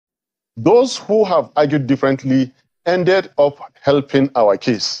Those who have argued differently ended up helping our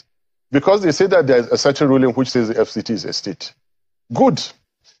case because they say that there's a certain ruling which says the FCT is a state. Good.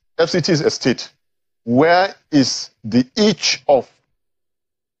 FCT is a state. Where is the each of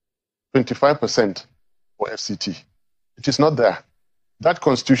 25% for FCT? It is not there. That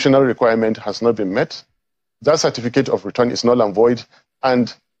constitutional requirement has not been met. That certificate of return is null and void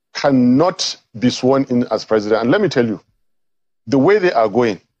and cannot be sworn in as president. And let me tell you, the way they are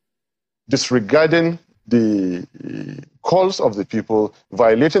going, disregarding the calls of the people,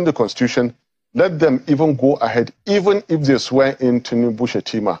 violating the constitution, let them even go ahead, even if they swear in Tinubu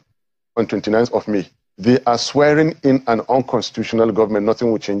Shetima on 29th of May. They are swearing in an unconstitutional government.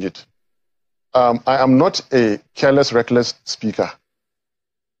 Nothing will change it. I am not a careless, reckless speaker.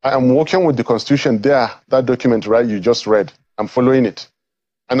 I am working with the constitution there, that document, right, you just read. I'm following it.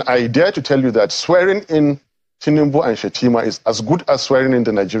 And I dare to tell you that swearing in Tinubu and Shetima is as good as swearing in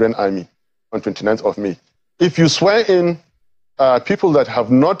the Nigerian army on 29th of May. If you swear in people that have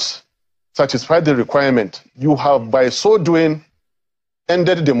not satisfied the requirement, you have, by so doing,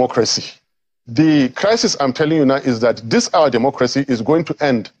 ended democracy. The crisis I'm telling you now is that this, our democracy, is going to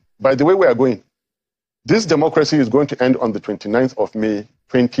end. By the way we are going, this democracy is going to end on the 29th of May,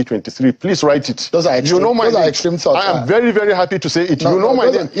 2023. Please write it. Those are extreme, extreme thoughts. I am very, very happy to say it. No, you know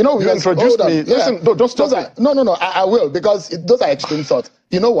my name. You introduced me. Yeah. Listen, don't stop it. No, I will, because those are extreme thoughts.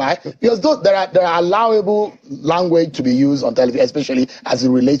 You know why? Because there are allowable language to be used on television, especially as it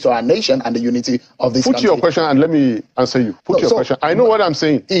relates to our nation and the unity of this country. Put your question and let me answer you. Put your question. I know what I'm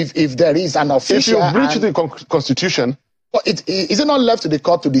saying. If there is an official... If you breach the constitution... Is it not left to the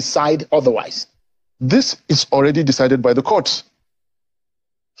court to decide otherwise? This is already decided by the courts.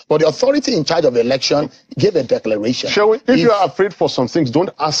 But the authority in charge of the election gave a declaration. If you are afraid for some things, don't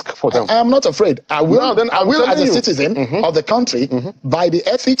ask for them. I am not afraid. I will, as a citizen of the country, by the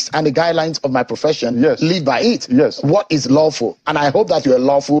ethics and the guidelines of my profession, live by it. Yes. What is lawful? And I hope that you're a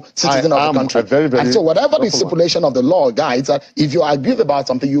lawful citizen of the country. And so whatever the stipulation of the law guides, if you agree about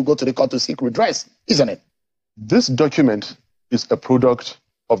something, you go to the court to seek redress, isn't it? This document is a product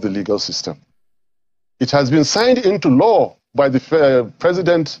of the legal system. It has been signed into law by the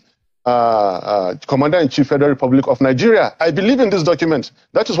President, Commander-in-Chief, Federal Republic of Nigeria. I believe in this document.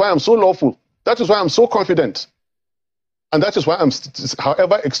 That is why I'm so lawful. That is why I'm so confident. And that is why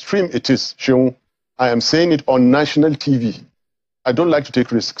however extreme it is, Sheung, I am saying it on national TV. I don't like to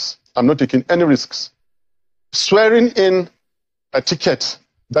take risks. I'm not taking any risks. Swearing in a ticket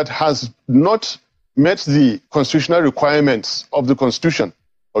that has not met the constitutional requirements of the Constitution,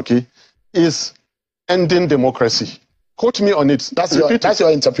 okay, is ending democracy. Quote me on it. That's your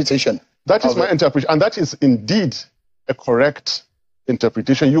interpretation. That is my interpretation. And that is indeed a correct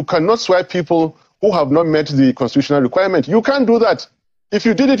interpretation. You cannot swear people who have not met the constitutional requirement. You can't do that. If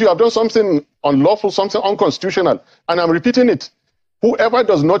you did it, you have done something unlawful, something unconstitutional. And I'm repeating it. Whoever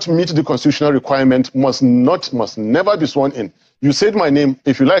does not meet the constitutional requirement must never be sworn in. You said my name.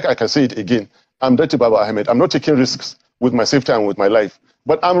 If you like, I can say it again. I'm Datti Amed. I'm not taking risks with my safety and with my life.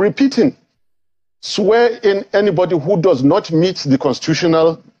 But I'm repeating. Swear in anybody who does not meet the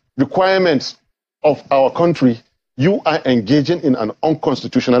constitutional requirements of our country, you are engaging in an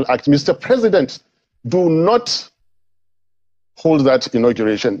unconstitutional act. Mr. President, do not hold that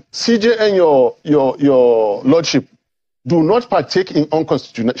inauguration. CJ and your lordship, do not partake in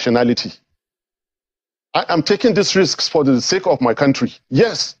unconstitutionality. I am taking these risks for the sake of my country.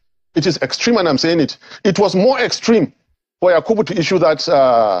 Yes, it is extreme, and I'm saying it. It was more extreme for Yakubu to issue that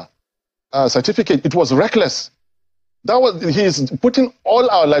certificate. It was reckless. He is putting all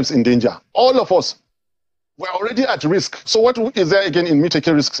our lives in danger. All of us. We're already at risk. So what is there again in me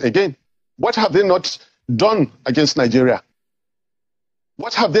taking risks again? What have they not done against Nigeria?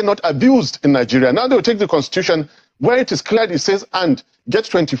 What have they not abused in Nigeria? Now they'll take the constitution where it is clear, it says, and get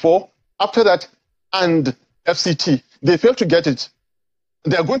 24. After that, and FCT. They fail to get it.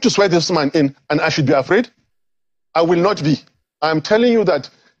 They are going to swear this man in, and I should be afraid? I will not be. I'm telling you that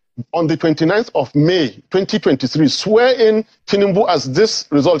on the 29th of May, 2023, swear in Tinubu as this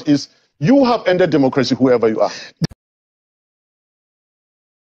result is, you have ended democracy, whoever you are.